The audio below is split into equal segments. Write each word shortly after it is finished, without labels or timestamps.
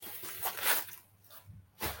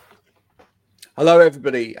Hello,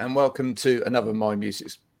 everybody, and welcome to another My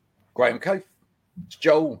Music's Graham Cove. It's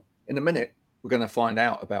Joel. In a minute, we're going to find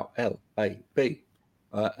out about L.A.B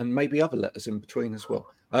and maybe other letters in between as well.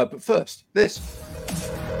 But first, this.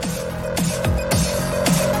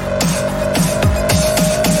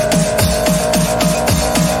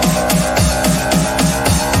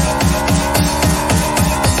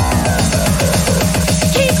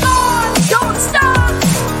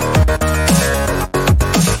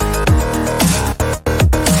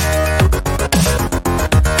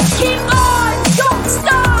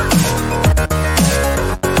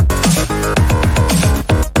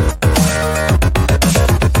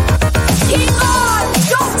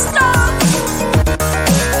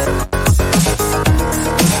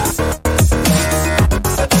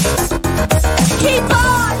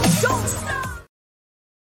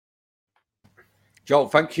 Joel,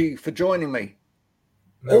 thank you for joining me.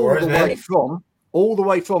 No worries, man. All the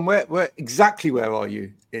way from where exactly where are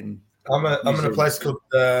you in? I'm in a place called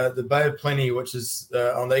the Bay of Plenty, which is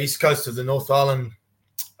on the east coast of the North Island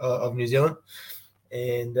of New Zealand,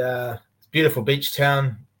 and it's a beautiful beach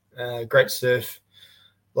town, great surf.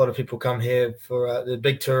 A lot of people come here for the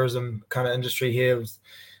big tourism kind of industry here with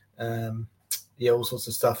all sorts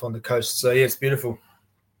of stuff on the coast. So yeah, it's beautiful.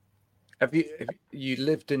 Have you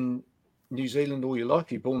lived in New Zealand all your life?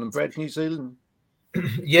 You born and bred New Zealand?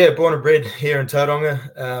 Yeah, born and bred here in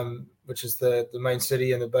Tauranga, which is the main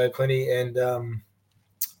city in the Bay of Plenty, and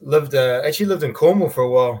actually lived in Cornwall for a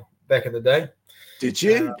while back in the day. Did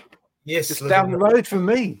you? Yes, just down the road from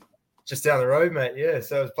me. Just down the road, mate. Yeah,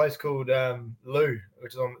 so it's a place called Lou,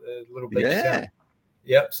 which is on a little beach town.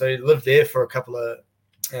 Yep. So lived there for a couple of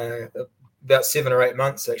about 7 or 8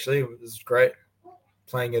 months. Actually, it was great.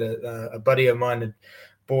 Playing at a buddy of mine had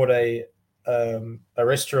bought a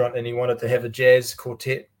restaurant, and he wanted to have a jazz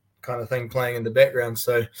quartet kind of thing playing in the background.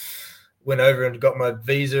 So went over and got my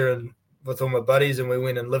visa and with all my buddies, and we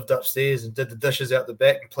went and lived upstairs and did the dishes out the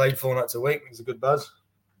back and played 4 nights a week. It was a good buzz.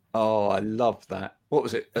 Oh, I love that. What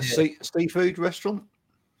was it? A seafood restaurant?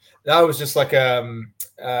 No, it was just like he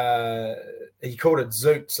called it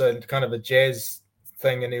Zoot, so kind of a jazz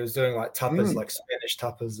thing, and he was doing like tapas, like Spanish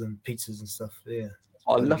tapas and pizzas and stuff. Yeah,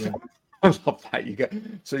 I love it. I love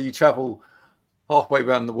that. So you travel halfway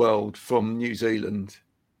around the world from New Zealand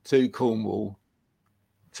to Cornwall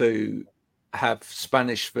to have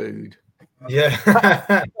Spanish food. Yeah.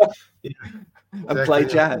 And play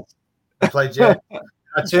jazz.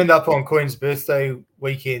 I turned up on Queen's birthday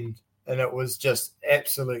weekend, and it was just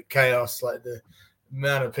absolute chaos. Like the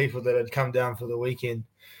amount of people that had come down for the weekend,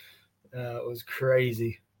 it was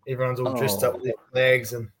crazy. Everyone's all dressed up with their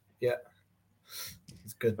flags, and yeah,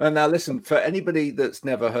 it's good. And now listen, for anybody that's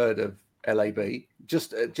never heard of L.A.B,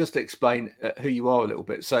 just explain who you are a little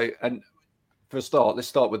bit. So, and for a start, let's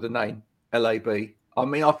start with the name L.A.B. I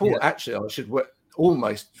mean, I thought actually I should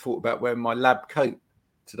almost thought about wearing my lab coat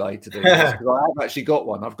today to do this, because I have actually got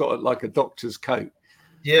one. I've got like a doctor's coat.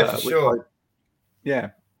 Yeah, for sure.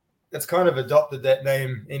 It's kind of adopted that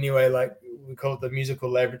name anyway. Like we call it the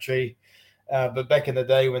musical laboratory. But back in the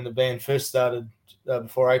day when the band first started,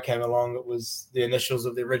 before I came along, it was the initials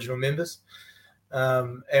of the original members.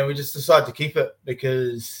 And we just decided to keep it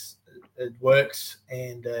because it works.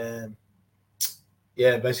 And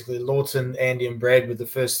basically Lawton, Andy, and Brad were the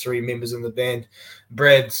first 3 members in the band.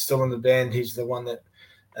 Brad's still in the band. He's the one that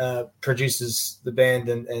produces the band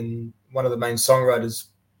and one of the main songwriters.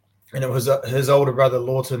 And it was his older brother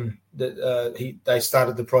Lawton that they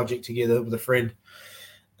started the project together with a friend.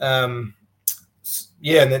 And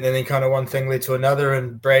then kind of one thing led to another,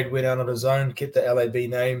 and Brad went out on his own, kept the L.A.B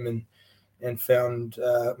name, and found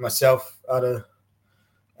myself out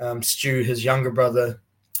of Stu, his younger brother.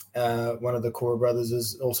 One of the core brothers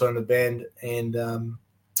is also in the band, and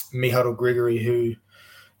Mihail Gregory, who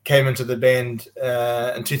came into the band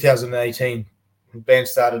in 2018. The band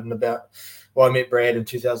started I met Brad in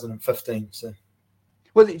 2015. So,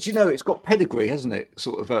 well, it's got pedigree, hasn't it?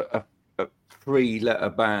 Sort of a 3-letter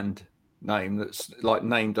band name that's like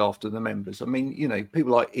named after the members. I mean,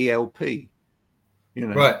 people like ELP,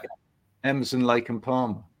 right? Emerson, Lake and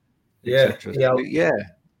Palmer, etc.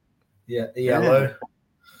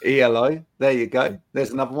 ELO. There you go.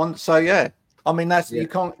 There's another one. So I mean you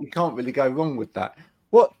can't really go wrong with that.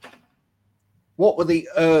 What were the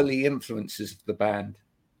early influences of the band?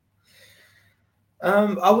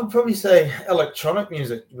 I would probably say electronic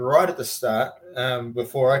music right at the start.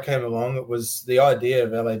 Before I came along, it was the idea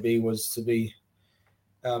of L.A.B was to be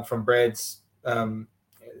from Brad's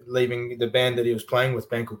leaving the band that he was playing with,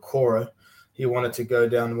 band called Cora. He wanted to go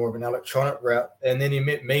down more of an electronic route, and then he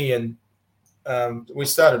met me, and we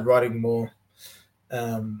started writing more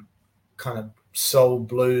kind of soul,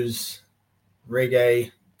 blues,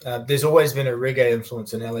 reggae. There's always been a reggae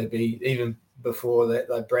influence in L.A.B, even before that.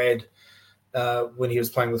 Like Brad, when he was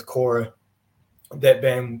playing with Cora, that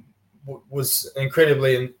band was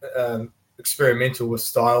incredibly experimental with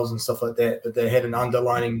styles and stuff like that, but they had an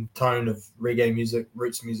underlining tone of reggae music,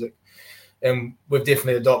 roots music, and we've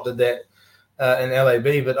definitely adopted that in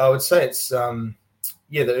L.A.B. But I would say it's the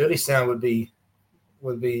early sound would be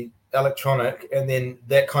electronic, and then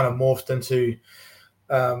that kind of morphed into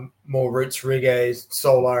more roots reggae,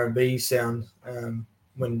 soul R&B sound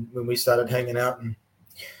when we started hanging out, and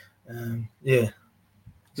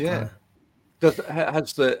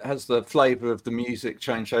Has the flavour of the music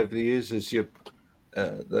changed over the years as you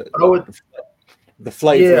the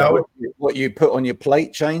flavour of what you put on your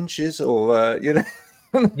plate changes, or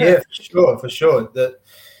Yeah, for sure. The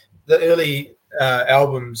early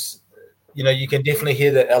albums, you can definitely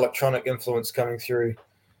hear the electronic influence coming through,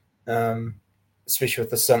 especially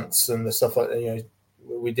with the synths and the stuff like that.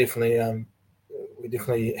 We definitely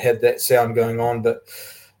had that sound going on. But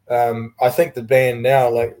I think the band now,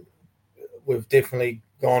 like, we've definitely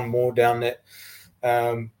gone more down that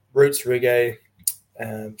roots reggae,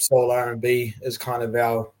 soul R&B is kind of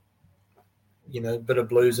our, bit of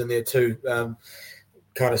blues in there too,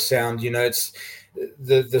 kind of sound. It's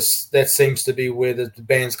that seems to be where the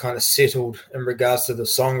band's kind of settled in regards to the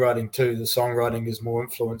songwriting too. The songwriting is more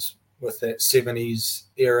influenced with that 70s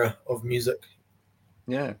era of music.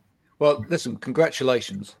 Yeah. Well, listen,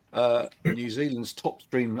 congratulations. New Zealand's top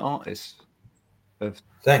streaming artist of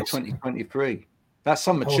 2023. That's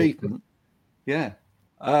some achievement. Yeah.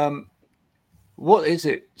 What is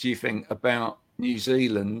it, do you think, about New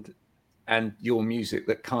Zealand and your music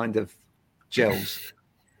that kind of gels?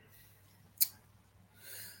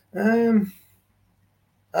 I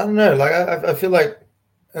don't know. Like, I feel like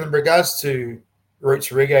in regards to roots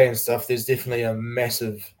reggae and stuff, there's definitely a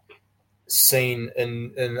massive scene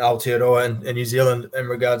in Aotearoa in New Zealand in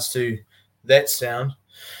regards to that sound.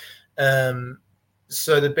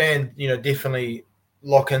 So the band, definitely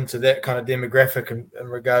lock into that kind of demographic in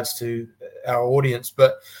regards to our audience.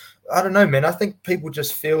 But I don't know, man. I think people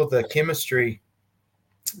just feel the chemistry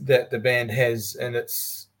that the band has, and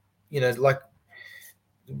it's, like,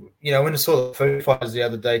 when I saw the Foo Fighters the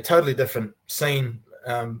other day, totally different scene,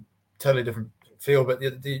 totally different feel, but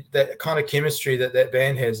that kind of chemistry that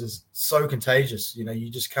band has is so contagious. You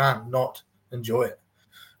just can't not enjoy it.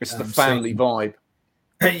 It's the family vibe.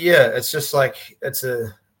 Yeah, it's just like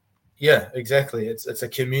exactly. It's a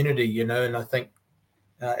community, and I think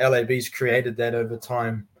L.A.B's created that over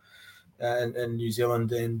time in New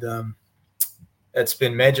Zealand, and it's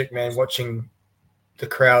been magic, man, watching the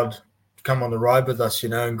crowd come on the ride with us,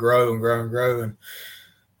 and grow and grow and grow, and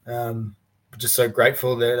we're just so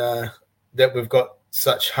grateful that we've got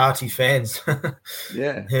such hearty fans.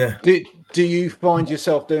 Yeah. Do you find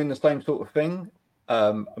yourself doing the same sort of thing?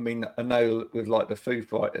 I mean, I know with like the Foo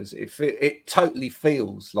Fighters, it totally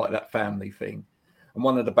feels like that family thing. And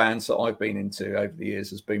one of the bands that I've been into over the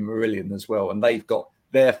years has been Marillion as well, and they've got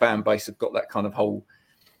their fan base have got that kind of whole,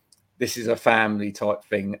 this is a family type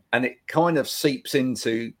thing, and it kind of seeps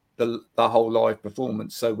into the whole live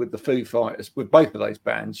performance. So with the Foo Fighters, with both of those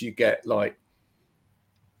bands, you get like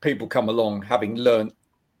people come along having learned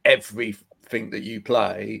everything that you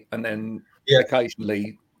play, and then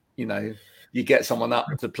occasionally, you get someone up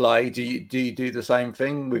to play. Do you do the same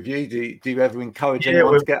thing with you? Do you ever encourage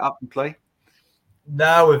anyone to get up and play?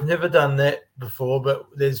 No, we've never done that before, but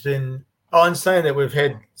there's been. I'm saying that we've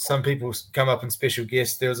had some people come up and special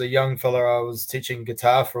guests. There was a young fella I was teaching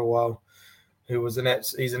guitar for a while, who was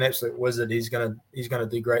he's an absolute wizard. He's gonna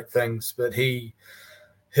do great things. But his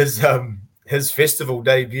festival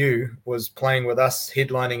debut was playing with us,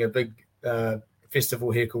 headlining a big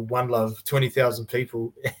festival here called One Love, 20,000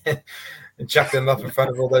 people, and chucked him up in front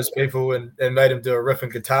of all those people and made him do a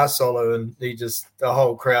riffing guitar solo, and the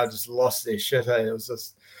whole crowd just lost their shit. Hey, it was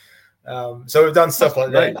just so we've done stuff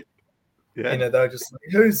like that. Yeah. They're just like,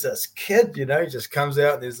 who's this kid? He just comes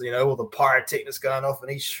out and there's, all the pyrotechnics going off and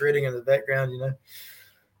he's shredding in the background,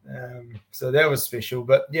 So that was special.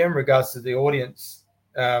 But yeah, in regards to the audience,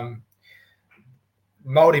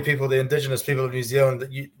 Māori people, the indigenous people of New Zealand,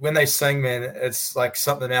 when they sing, man, it's like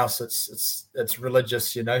something else. It's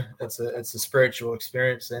religious, it's a spiritual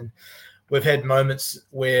experience. And we've had moments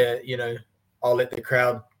where, I'll let the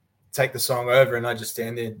crowd take the song over and I just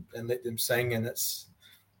stand there and let them sing, and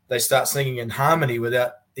they start singing in harmony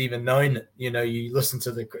without even knowing it. You listen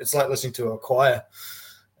to it's like listening to a choir.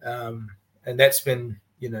 And that's been,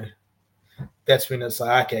 it's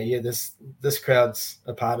like, okay, yeah, this crowd's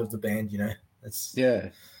a part of the band,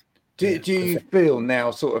 Do you feel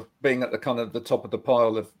now, sort of being at the kind of the top of the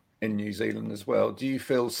pile in New Zealand as well, do you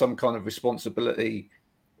feel some kind of responsibility,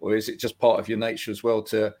 or is it just part of your nature as well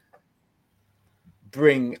to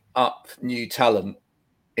bring up new talent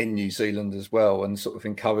in New Zealand as well and sort of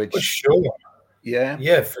encourage? For sure. Yeah,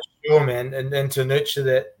 for sure, man. And to nurture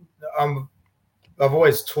that, I've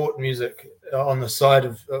always taught music on the side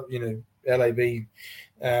of L.A.B.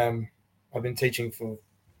 I've been teaching for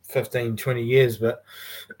 15, 20 years, but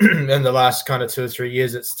in the last kind of 2 or 3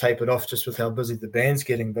 years, it's tapered off just with how busy the band's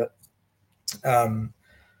getting. But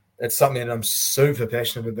it's something that I'm super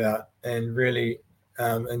passionate about and really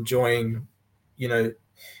enjoying.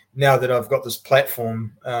 Now that I've got this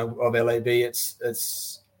platform of L.A.B,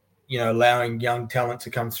 it's allowing young talent to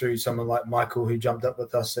come through. Someone like Michael, who jumped up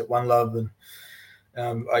with us at One Love, and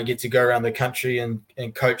I get to go around the country and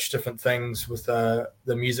coach different things with the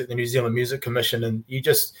New Zealand Music Commission, and you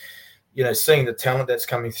just seeing the talent that's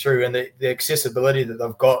coming through and the accessibility that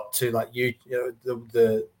they've got to, like,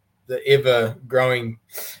 the ever growing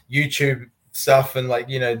YouTube stuff, and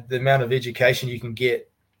the amount of education you can get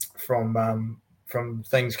from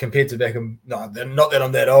things compared to back in, not that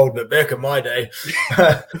I'm that old, but back in my day,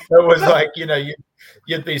 it was like,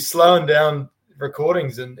 you'd be slowing down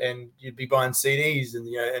recordings and you'd be buying CDs,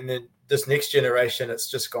 and then this next generation, it's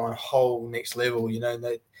just gone whole next level,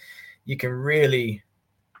 that you can really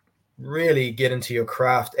get into your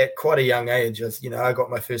craft at quite a young age. I got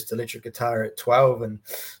my first electric guitar at 12, and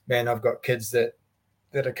man, I've got kids that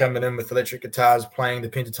are coming in with electric guitars playing the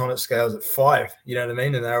pentatonic scales at 5, you know what I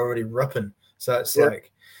mean, and they're already ripping. So it's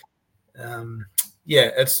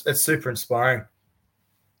it's super inspiring.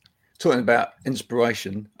 Talking about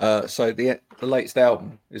inspiration, so the latest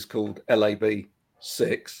album is called L.A.B.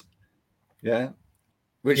 VI,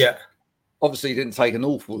 which obviously didn't take an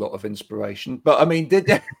awful lot of inspiration, but I mean, did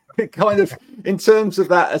it kind of, in terms of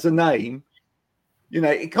that as a name,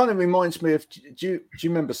 it kind of reminds me of, do you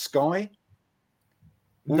remember Sky?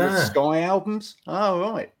 All the Sky albums? Oh,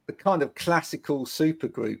 right. The kind of classical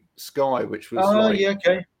supergroup Sky, which was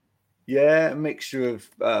a mixture of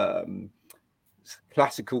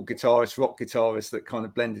classical guitarists, rock guitarists that kind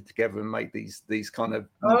of blended together and made these kind of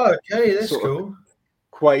that's cool,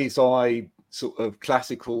 quasi sort of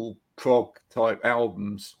classical prog type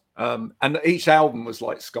albums. And each album was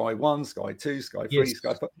like Sky 1, Sky 2, Sky 3,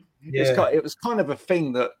 Sky 5. It was kind of a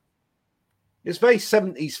thing that it's very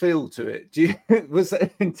 70s feel to it. Was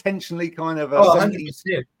that intentionally kind of a 70s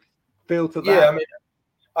 100% feel to that? Yeah, I mean,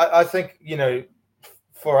 I think,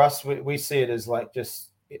 for us, we see it as like just,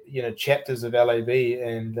 chapters of L.A.B,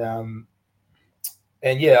 and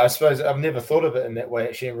I suppose I've never thought of it in that way,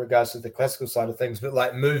 actually, in regards to the classical side of things, but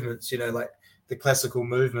like movements, like the classical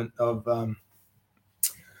movement of,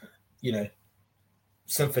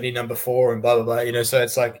 Symphony No. 4 and blah, blah, blah, so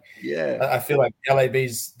it's like, I feel like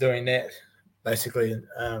L.A.B's doing that, basically.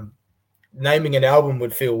 Naming an album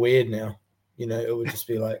would feel weird now, it would just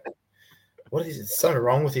be like, what is it? Something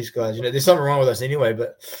wrong with these guys, there's something wrong with us anyway,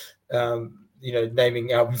 but,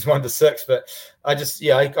 naming albums 1 to 6, but I just,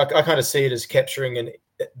 I kind of see it as capturing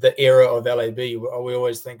the era of L.A.B. We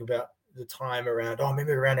always think about the time around,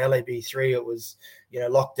 maybe around L.A.B 3, it was,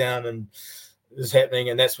 lockdown and it was happening,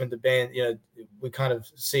 and that's when the band, we kind of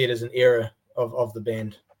see it as an era of the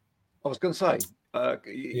band. I was going to say,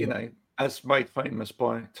 as made famous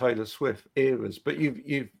by Taylor Swift, eras, but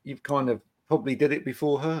you've kind of probably did it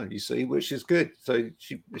before her, you see, which is good. So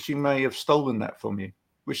she may have stolen that from you,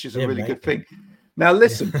 which is a really good thing. Now,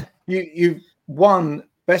 listen, you've won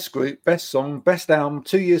Best Group, Best Song, Best Album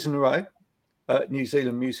 2 years in a row at New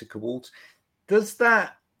Zealand Music Awards. Does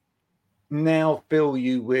that now fill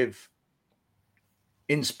you with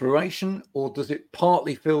inspiration, or does it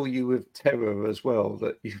partly fill you with terror as well,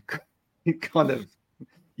 that you've got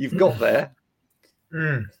there?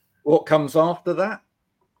 What comes after that?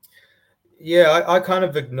 I kind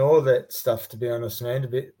of ignore that stuff, to be honest, man, a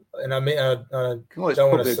bit. And I mean, I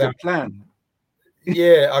don't want to sound, plan.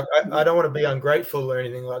 I don't want to be ungrateful or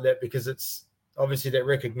anything like that, because it's obviously that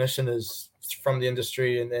recognition is from the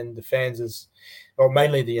industry, and the fans is, or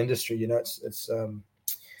mainly the industry.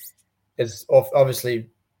 It's obviously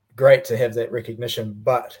great to have that recognition,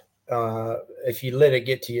 but if you let it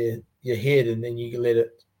get to your head, and then you let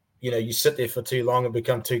it, you sit there for too long and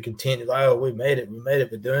become too content. Like, oh, we made it,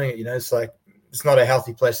 we're doing it. It's like, it's not a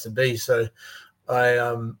healthy place to be. So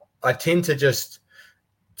I tend to just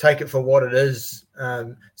take it for what it is,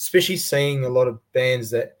 especially seeing a lot of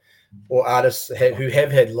bands or artists who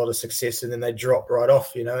have had a lot of success, and then they drop right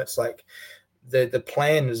off. It's like the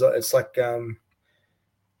plan is, it's like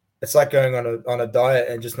it's like going on a diet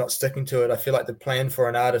and just not sticking to it. I feel like the plan for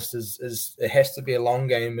an artist is it has to be a long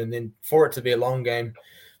game, and then for it to be a long game,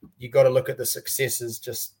 you got to look at the successes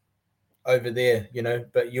just over there,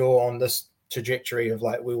 but you're on this trajectory of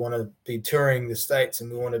like, we want to be touring the States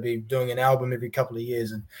and we want to be doing an album every couple of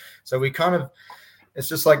years. And so we kind of, it's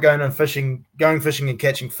just like going fishing and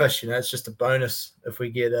catching fish, it's just a bonus if we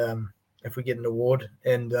get an award.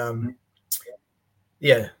 And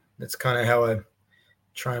that's kind of how I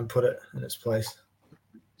try and put it in its place.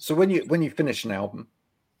 So when you finish an album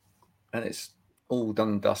and it's all done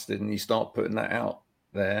and dusted and you start putting that out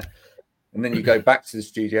there, and then you go back to the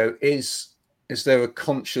studio, is there a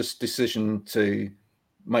conscious decision to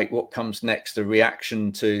make what comes next a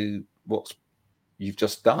reaction to what you've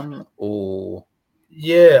just done? Or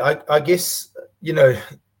I guess, don't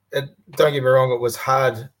get me wrong, it was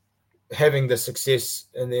hard having the success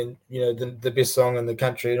and then, the best song in the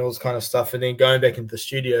country and all this kind of stuff, and then going back into the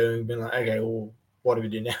studio and being like, okay, well, what do we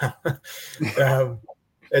do now?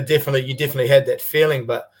 You definitely had that feeling,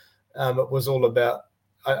 but it was all about,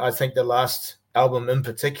 I think the last album in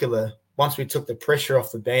particular, once we took the pressure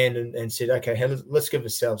off the band and said, okay, hey, let's give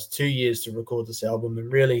ourselves 2 years to record this album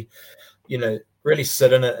and really, really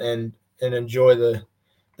sit in it and enjoy the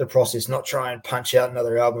process, not try and punch out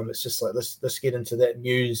another album. It's just like, let's get into that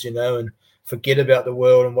muse, and forget about the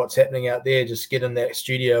world and what's happening out there. Just get in that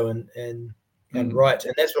studio and write.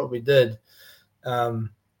 And that's what we did.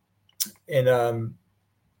 It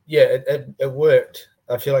worked.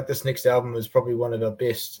 I feel like this next album is probably one of our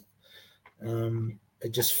best. It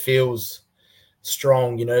just feels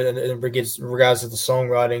strong, in regards to the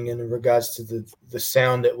songwriting and in regards to the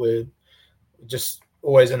sound that we're just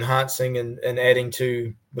always enhancing and adding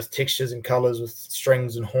to with textures and colors, with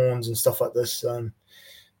strings and horns and stuff like this.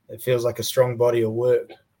 It feels like a strong body of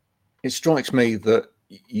work. It strikes me that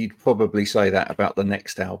you'd probably say that about the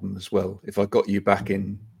next album as well, if I got you back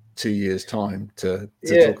in 2 years' time to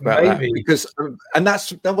talk about that, because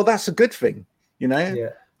that's a good thing,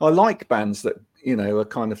 I like bands that are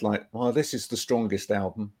kind of like, well, this is the strongest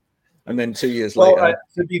album, and then 2 years later,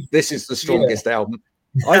 this is the strongest album.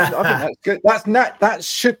 I think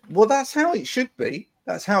that's good. That's how it should be.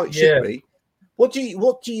 That's how it should be. What do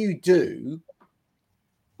you do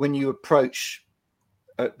when you approach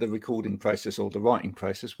the recording process or the writing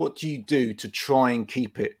process? What do you do to try and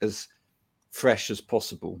keep it as fresh as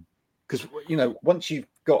possible? Because once you've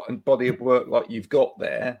got a body of work like you've got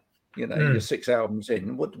there, you're 6 albums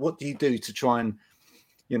in, what do you do to try and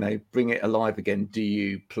bring it alive again? Do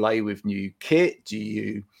you play with new kit? Do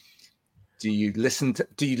you listen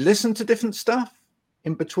to different stuff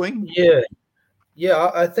in between?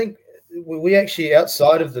 I think we actually,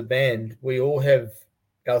 outside of the band, we all have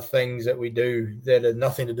our things that we do that have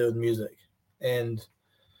nothing to do with music. And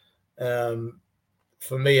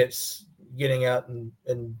for me, it's getting out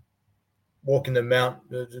and walking the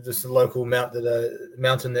local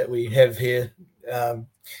mountain that we have here,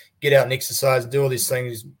 get out and exercise, do all these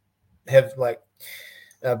things, have like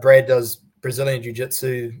Brad does Brazilian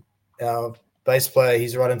jiu-jitsu. Our bass player,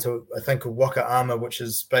 he's right into a thing called waka ama, which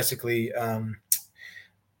is basically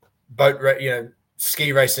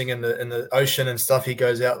ski racing in the ocean and stuff. He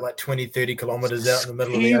goes out like 20-30 kilometers out in the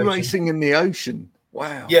middle of the ocean. Ski racing in the ocean.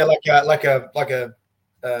 Wow. Yeah,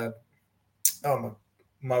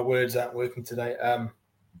 my words aren't working today.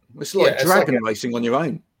 It's like dragon racing on your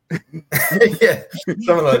own. Yeah,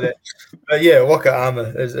 something like that. But waka ama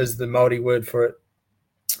is the Māori word for it.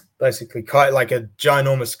 Basically, like a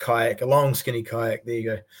ginormous kayak, a long, skinny kayak. There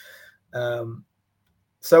you go.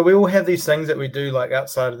 So we all have these things that we do like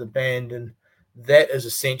outside of the band, and that is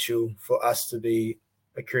essential for us to be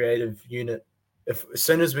a creative unit. As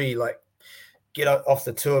soon as we like get off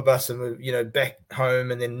the tour bus and we're back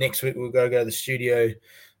home, and then next week we'll go to the studio,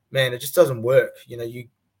 man, it just doesn't work.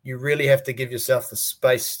 You really have to give yourself the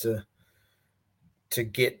space to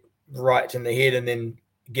get right in the head, and then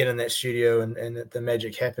get in that studio and the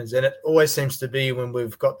magic happens. And it always seems to be when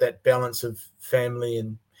we've got that balance of family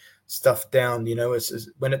and stuff down, it's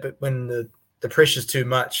when the pressure's too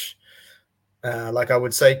much. Like I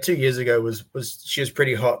would say 2 years ago she was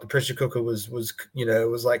pretty hot. The pressure cooker was it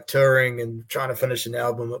was like touring and trying to finish an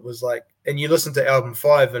album. It was like, and you listen to album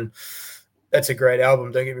 5 and that's a great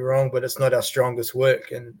album, don't get me wrong, but it's not our strongest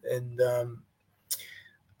work. And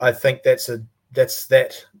I think that's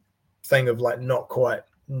that thing of like not quite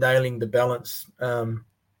nailing the balance from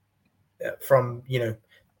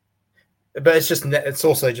but it's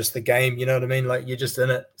also just the game, you know what I mean? Like you're just in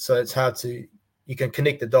it, so it's hard you can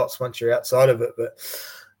connect the dots once you're outside of it, but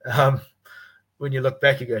when you look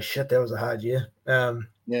back you go, shit, that was a hard year.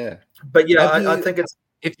 But I think it's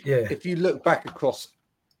if you look back across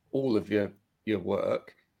all of your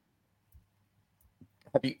work,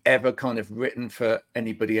 have you ever kind of written for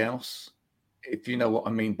anybody else? If you know what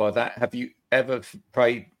I mean by that, have you ever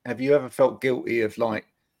felt guilty of like,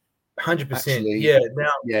 100%? actually, Yeah.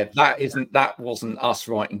 That wasn't us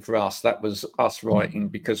writing for us. That was us writing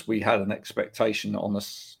because we had an expectation on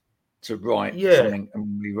us to write something,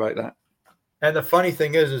 and we wrote that. And the funny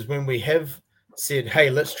thing is when we have said, hey,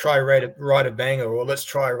 let's try write a banger, or let's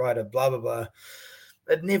try write a blah blah blah,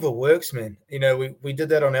 it never works, man. You know, we did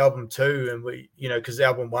that on album 2, and we, you know, because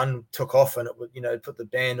album 1 took off, and it would, you know, put the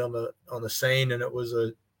band on the scene, and it was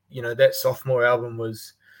that sophomore album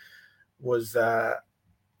was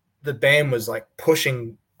the band was like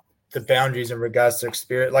pushing the boundaries in regards to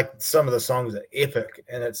experience. Like some of the songs are epic,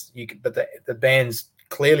 and but the band's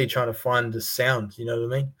clearly trying to find the sound. You know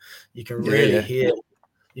what I mean? You can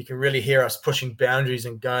really hear us pushing boundaries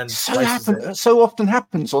and going. So often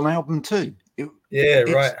happens on album 2.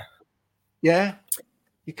 Right. Yeah,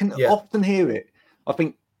 you can often hear it. I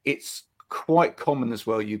think it's quite common as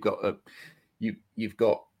well. You've got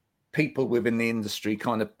people within the industry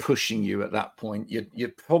kind of pushing you at that point. You're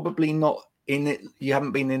probably not in it. You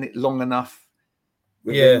haven't been in it long enough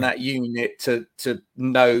within that unit to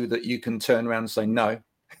know that you can turn around and say no.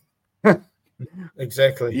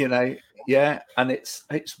 Exactly. You know, and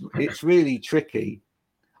it's really tricky.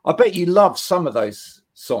 I bet you love some of those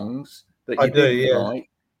songs that you didn't like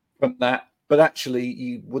from that, but actually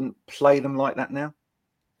you wouldn't play them like that now.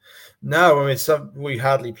 No, I mean, we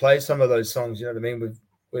hardly play some of those songs. You know what I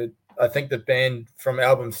mean? I think the band from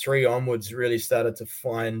album 3 onwards really started to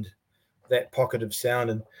find that pocket of sound,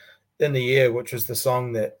 and In the Air, which was the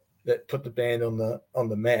song that put the band on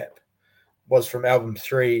the map, was from album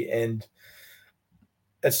 3, and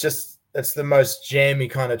it's the most jammy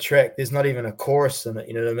kind of track. There's not even a chorus in it,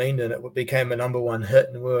 you know what I mean? And it became a #1 hit,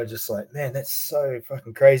 and we were just like, man, that's so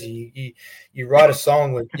fucking crazy. You write a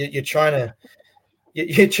song with you're trying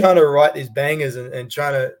to write these bangers and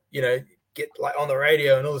trying to, you know, get like on the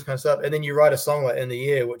radio and all this kind of stuff, and then you write a song like In the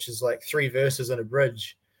Air, which is like 3 verses and a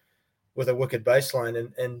bridge with a wicked bass line,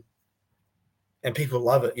 and people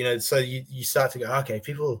love it, you know. So you start to go, okay,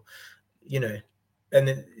 people, you know, and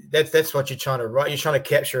then that's what you're trying to write. You're trying to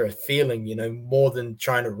capture a feeling, you know, more than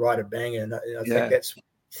trying to write a banger. And I think that's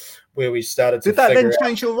where we started to Did that then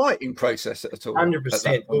change your writing process at all?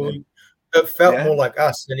 100%. Well, it felt more like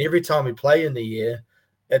us. And every time we play In the Air,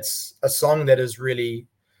 it's a song that is really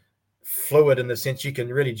fluid in the sense you can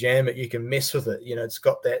really jam it. You can mess with it. You know, it's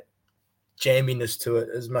got that jamminess to it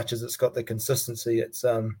as much as it's got the consistency. It's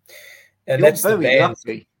and You're that's very the band.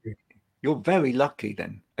 lucky. You're very lucky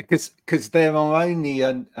then, because there are only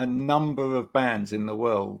a number of bands in the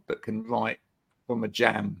world that can write from a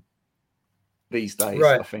jam these days,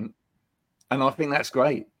 right. I think that's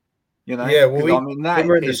great. You know, well, I mean that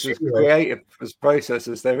is as creative as process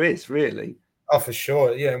as there is, really. Oh, for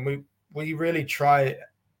sure, yeah. And we really try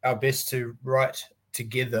our best to write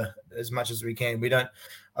together as much as we can.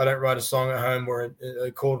 I don't write a song at home or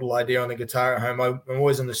a chordal idea on the guitar at home. I'm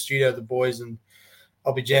always in the studio with the boys, and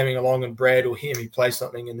I'll be jamming along, and Brad will hear me play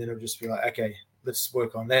something, and then it'll just be like, okay, let's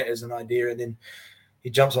work on that as an idea. And then he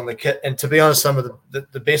jumps on the kit. And to be honest, some of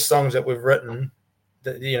the best songs that we've written,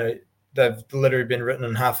 you know, they've literally been written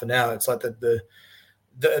in half an hour. It's like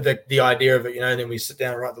the idea of it, you know, and then we sit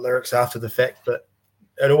down and write the lyrics after the fact. But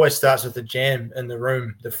it always starts with the jam in the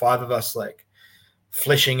room, the 5 of us, like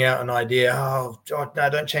fleshing out an idea. Oh no,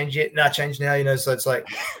 don't change yet. No, change now. You know, so it's like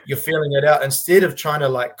you're feeling it out instead of trying to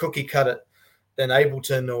like cookie cut it in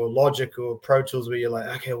Ableton or Logic or Pro Tools, where you're like,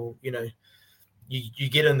 okay, well, you know, you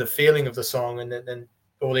get in the feeling of the song and then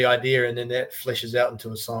or the idea, and then that fleshes out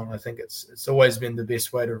into a song. I think it's always been the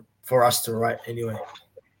best way for us to write anyway.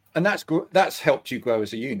 And that's helped you grow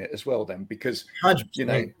as a unit as well then, because 100%. You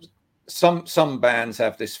know, some bands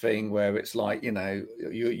have this thing where it's like, you know,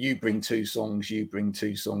 you bring 2 songs, you bring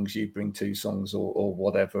 2 songs, you bring 2 songs, or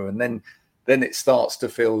whatever, and then it starts to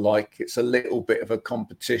feel like it's a little bit of a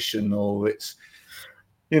competition, or it's,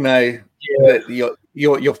 you know, that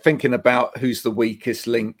you're thinking about who's the weakest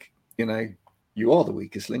link. You know, you are the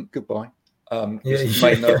weakest link. Goodbye. You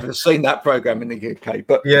may not have seen that program in the UK,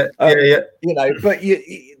 but you know, but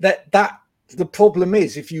that the problem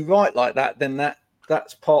is, if you write like that, then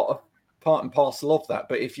that's part and parcel of that.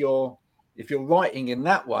 But if you're writing in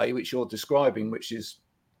that way, which you're describing, which is,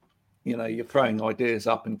 you know, you're throwing ideas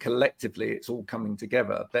up and collectively it's all coming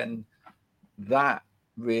together, then that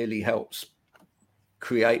really helps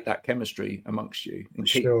create that chemistry amongst you and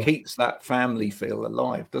keeps that family feel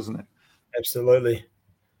alive, doesn't it? Absolutely.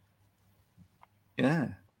 Yeah.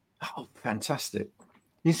 Oh, fantastic.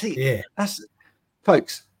 You see, that's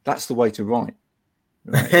the way to write.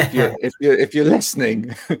 Right? If you're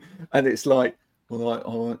listening, and it's like,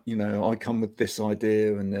 well, I come with this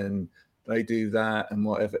idea, and then they do that and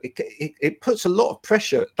whatever. It puts a lot of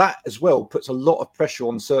pressure. That as well puts a lot of pressure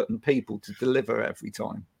on certain people to deliver every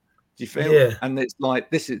time. Do you feel? Yeah. And it's like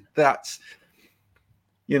there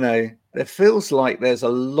feels like there's a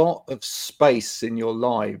lot of space in your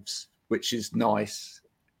lives, which is nice.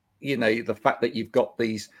 The fact that you've got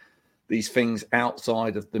these things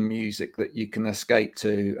outside of the music that you can escape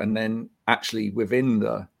to, and then actually within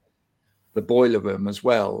the boiler room as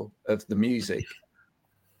well of the music,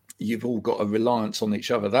 you've all got a reliance on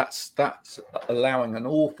each other. That's allowing an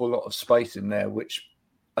awful lot of space in there, which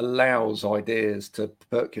allows ideas to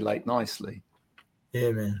percolate nicely.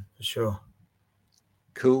 Yeah, man, for sure.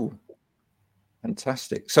 Cool.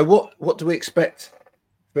 Fantastic. So what do we expect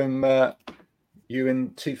from you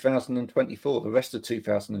in 2024, the rest of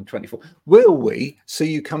 2024? Will we see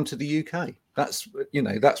you come to the UK? That's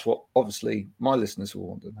what obviously my listeners will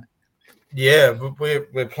want to know. Yeah,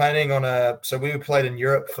 we're planning on so we played in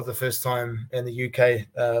Europe for the first time in the UK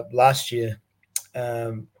last year.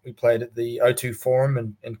 We played at the O2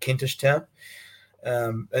 Forum in Kentish town.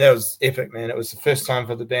 And that was epic, man. It was the first time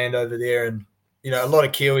for the band over there, and a lot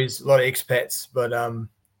of Kiwis, a lot of expats, but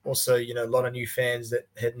also a lot of new fans that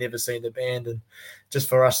had never seen the band, and just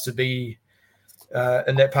for us to be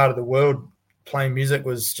in that part of the world playing music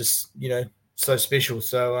was just so special.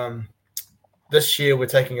 So this year we're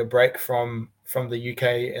taking a break from the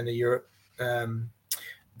UK and the Europe.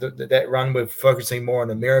 That run, we're focusing more on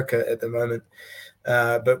America at the moment.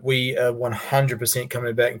 But we are 100%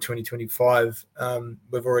 coming back in 2025.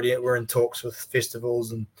 We're in talks with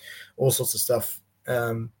festivals and all sorts of stuff.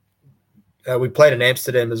 We played in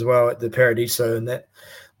Amsterdam as well at the Paradiso, and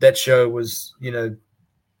that show was,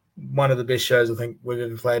 one of the best shows I think we've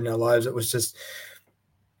ever played in our lives. It was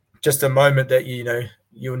just a moment that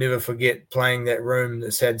you'll never forget, playing that room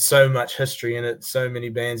that's had so much history in it. So many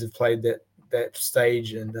bands have played that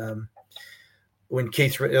stage, and when I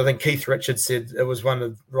think Keith Richards said it was one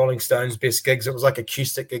of Rolling Stone's best gigs. It was like an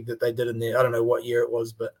acoustic gig that they did in there. I don't know what year it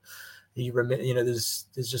was, but there's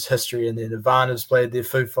just history in there. Nirvana's played there,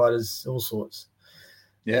 Foo Fighters, all sorts.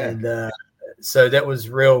 Yeah. And so that was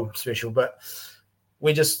real special. But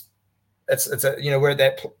we just we're at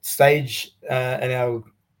that stage in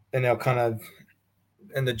our kind of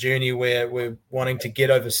in the journey where we're wanting to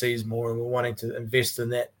get overseas more, and we're wanting to invest in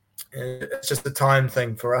that. And it's just a time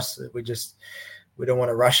thing for us. We don't want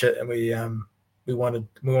to rush it, and we want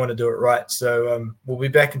to do it right. So we'll be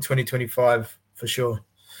back in 2025 for sure.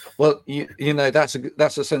 Well, that's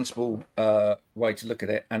a sensible way to look at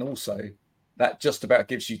it, and also that just about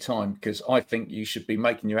gives you time, because I think you should be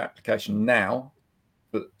making your application now,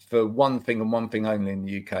 but for one thing and one thing only in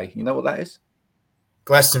the UK. You know what that is?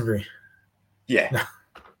 Glastonbury. Yeah.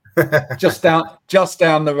 just down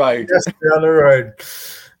the road. Just down the road.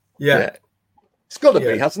 Yeah. It's got to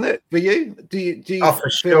be, hasn't it? For you? Do you? Oh, for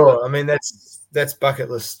sure. I mean, that's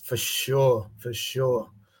bucket list for sure.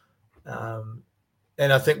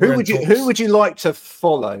 And I think who would you like to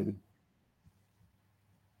follow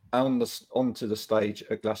onto the stage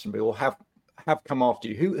at Glastonbury, or have come after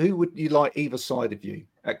you? Who would you like either side of you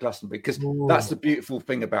at Glastonbury? Because that's the beautiful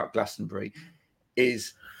thing about Glastonbury,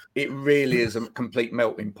 is it really is a complete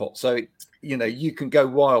melting pot. So you can go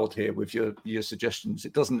wild here with your suggestions.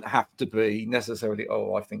 It doesn't have to be necessarily,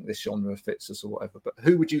 I think this genre fits us or whatever. But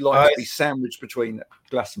who would you like to be sandwiched between at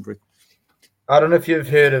Glastonbury? I don't know if you've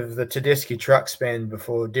heard of the Tedeschi Trucks band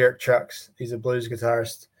before. Derek Trucks, he's a blues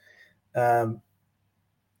guitarist.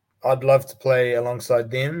 I'd love to play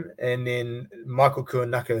alongside them, and then Michael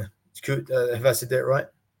Kiwanuka. Have I said that right?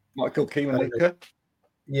 Michael Kiwanuka.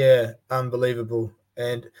 Yeah, unbelievable.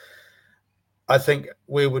 And I think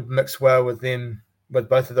we would mix well with them, with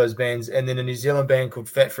both of those bands. And then a New Zealand band called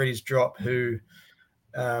Fat Freddy's Drop, who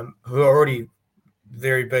are already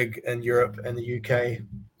very big in Europe and the UK.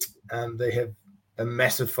 They have a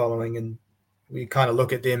massive following, and we kind of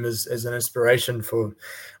look at them as an inspiration for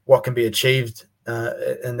what can be achieved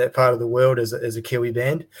in that part of the world as a Kiwi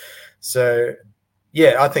band. So,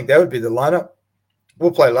 yeah, I think that would be the lineup.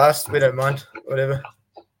 We'll play last. We don't mind. Whatever.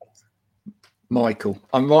 Michael.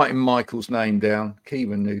 I'm writing Michael's name down.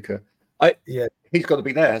 Kiwanuka. Yeah. He's got to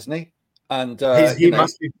be there, hasn't he? And he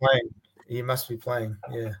must be playing. He must be playing.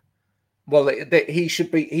 Yeah. Well, he should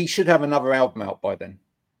be. He should have another album out by then.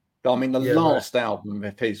 I mean, the last album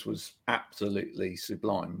of his was absolutely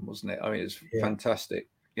sublime, wasn't it? I mean, it's fantastic.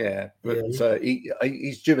 Yeah, but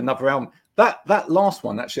he's due another album. That last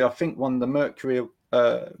one actually, I think, won the Mercury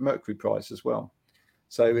Prize as well.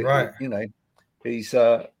 So he's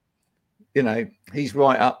he's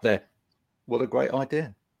right up there. What a great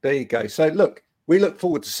idea. There you go. So look, we look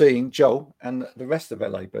forward to seeing Joel and the rest of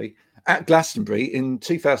L.A.B at Glastonbury in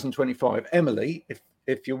 2025. Emily,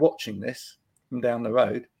 if you're watching this from down the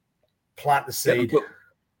road, plant the seed.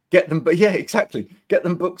 Get them, but yeah, exactly. Get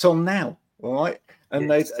them booked on now. All right. And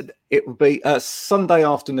yes. It will be a Sunday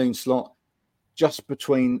afternoon slot just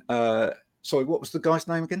between sorry, what was the guy's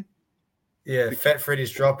name again? Yeah, Fat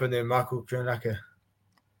Freddy's Drop and then Michael Granaka.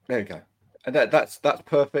 There you go. And that's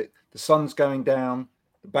perfect. The sun's going down,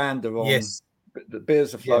 the band are on, yes. The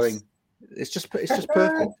beers are flowing. Yes. It's just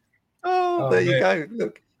perfect. Oh, there you go.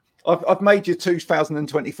 Look, I've made your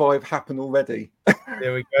 2025 happen already.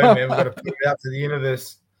 There we go, man. We've got to put it out to the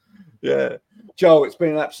universe. Yeah. Joel, it's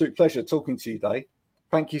been an absolute pleasure talking to you today.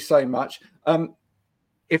 Thank you so much.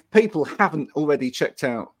 If people haven't already checked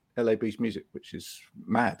out L.A.B's music, which is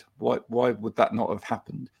mad, why would that not have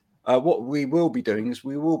happened? What we will be doing is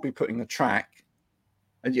we will be putting a track,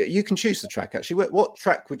 and you can choose the track, actually. What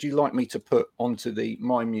track would you like me to put onto the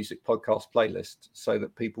My Music podcast playlist so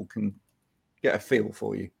that people can get a feel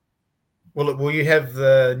for you? Well, will you have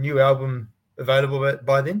the new album available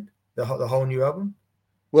by then? The whole new album?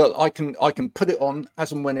 Well, I can put it on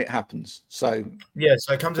as and when it happens. So yeah,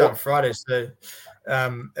 so it comes out on Friday. So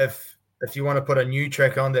if you want to put a new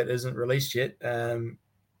track on that isn't released yet,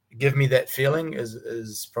 Give Me That Feeling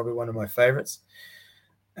is probably one of my favorites.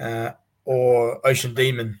 Or Ocean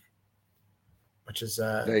Demon, which is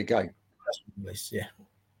there you go. Release, yeah.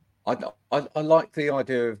 I like the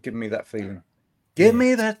idea of Give Me That Feeling. Give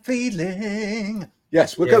me that feeling.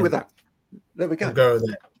 Yes, we'll go with that. There we go. We'll go with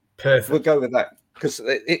that. Perfect. We'll go with that because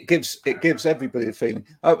it gives everybody a feeling.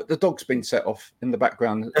 Oh, the dog's been set off in the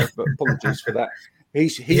background. But apologies for that.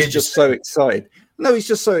 He's just so excited. No, he's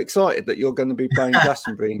just so excited that you're going to be playing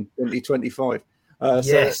Glastonbury in 2025.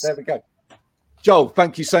 Yes. So there we go. Joel,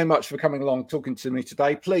 thank you so much for coming along, talking to me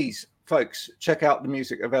today. Please, folks, check out the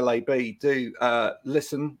music of L.A.B. Do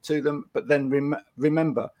listen to them, but then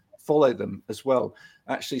remember, follow them as well.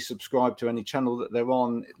 Actually subscribe to any channel that they're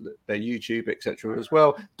on, their YouTube, etc. as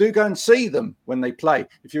well. Do go and see them when they play.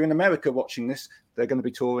 If you're in America watching this, they're going to be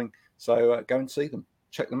touring. So go and see them.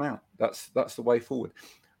 Check them out. That's the way forward.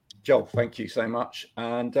 Joel, thank you so much.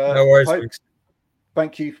 And no worries, folks,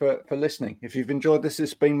 thank you for listening. If you've enjoyed this,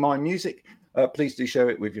 it's been My Music. Please do share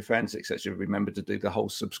it with your friends, etc. Remember to do the whole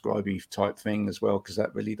subscribe type thing as well, because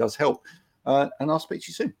that really does help. And I'll speak to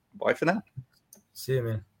you soon. Bye for now. See you,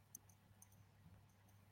 man.